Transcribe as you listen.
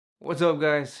What's up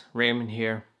guys, Raymond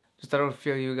here. Just thought I would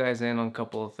fill you guys in on a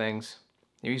couple of things.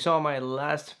 If you saw my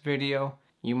last video,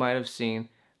 you might have seen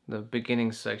the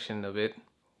beginning section of it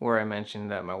where I mentioned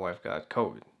that my wife got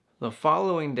COVID. The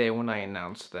following day when I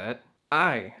announced that,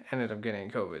 I ended up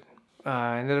getting COVID.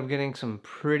 I ended up getting some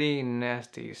pretty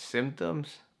nasty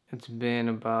symptoms. It's been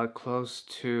about close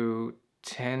to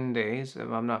 10 days,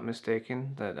 if I'm not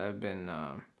mistaken, that I've been,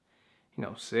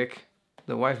 sick.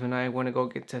 The wife and I want to go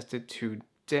get tested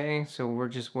today, so we're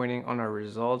just waiting on our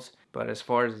results. But as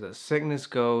far as the sickness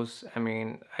goes, I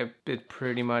mean, it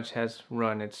pretty much has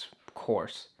run its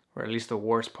course, or at least the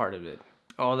worst part of it.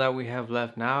 All that we have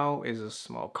left now is a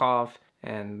small cough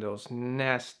and those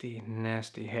nasty,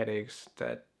 nasty headaches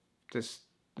that this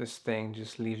thing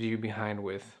just leaves you behind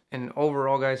with. And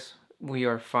overall, guys, we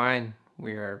are fine.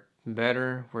 We are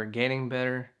better. We're getting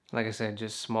better. Like I said,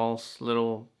 just small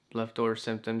little leftover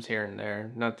symptoms here and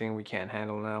there. Nothing we can't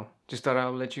handle now. Just thought I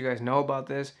would let you guys know about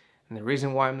this. And the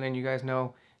reason why I'm letting you guys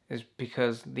know is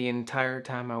because the entire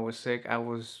time I was sick, I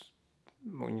was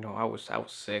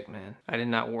sick, man. I did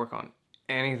not work on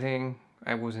anything.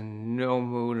 I was in no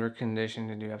mood or condition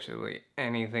to do absolutely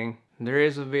anything. There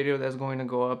is a video that's going to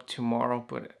go up tomorrow,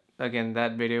 but again,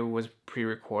 that video was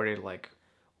pre-recorded like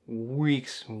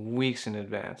weeks in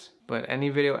advance. But any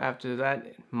video after that,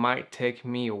 it might take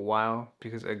me a while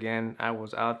because again, I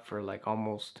was out for like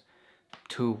almost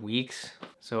 2 weeks.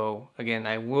 So again,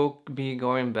 I will be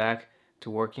going back to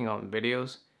working on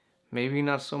videos. Maybe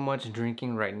not so much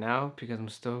drinking right now because I'm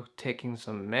still taking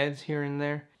some meds here and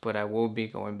there, but I will be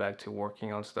going back to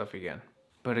working on stuff again.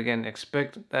 But again,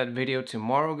 expect that video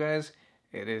tomorrow, guys.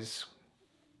 It is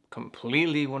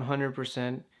completely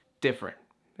 100% different.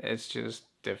 It's just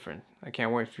different. I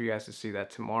can't wait for you guys to see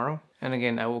that tomorrow. And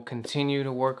again, I will continue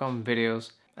to work on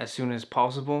videos as soon as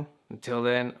possible. Until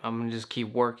then, I'm gonna just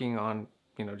keep working on,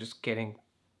 just getting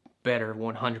better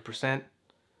 100%.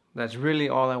 That's really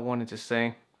all I wanted to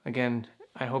say. Again,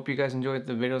 I hope you guys enjoyed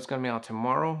the video. It's gonna be out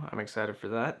tomorrow. I'm excited for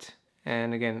that.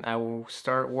 And again, I will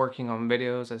start working on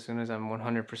videos as soon as I'm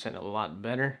 100% a lot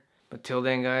better. But till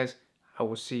then, guys, I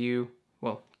will see you,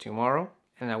 tomorrow.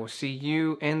 And I will see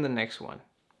you in the next one.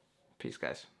 Peace,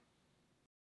 guys.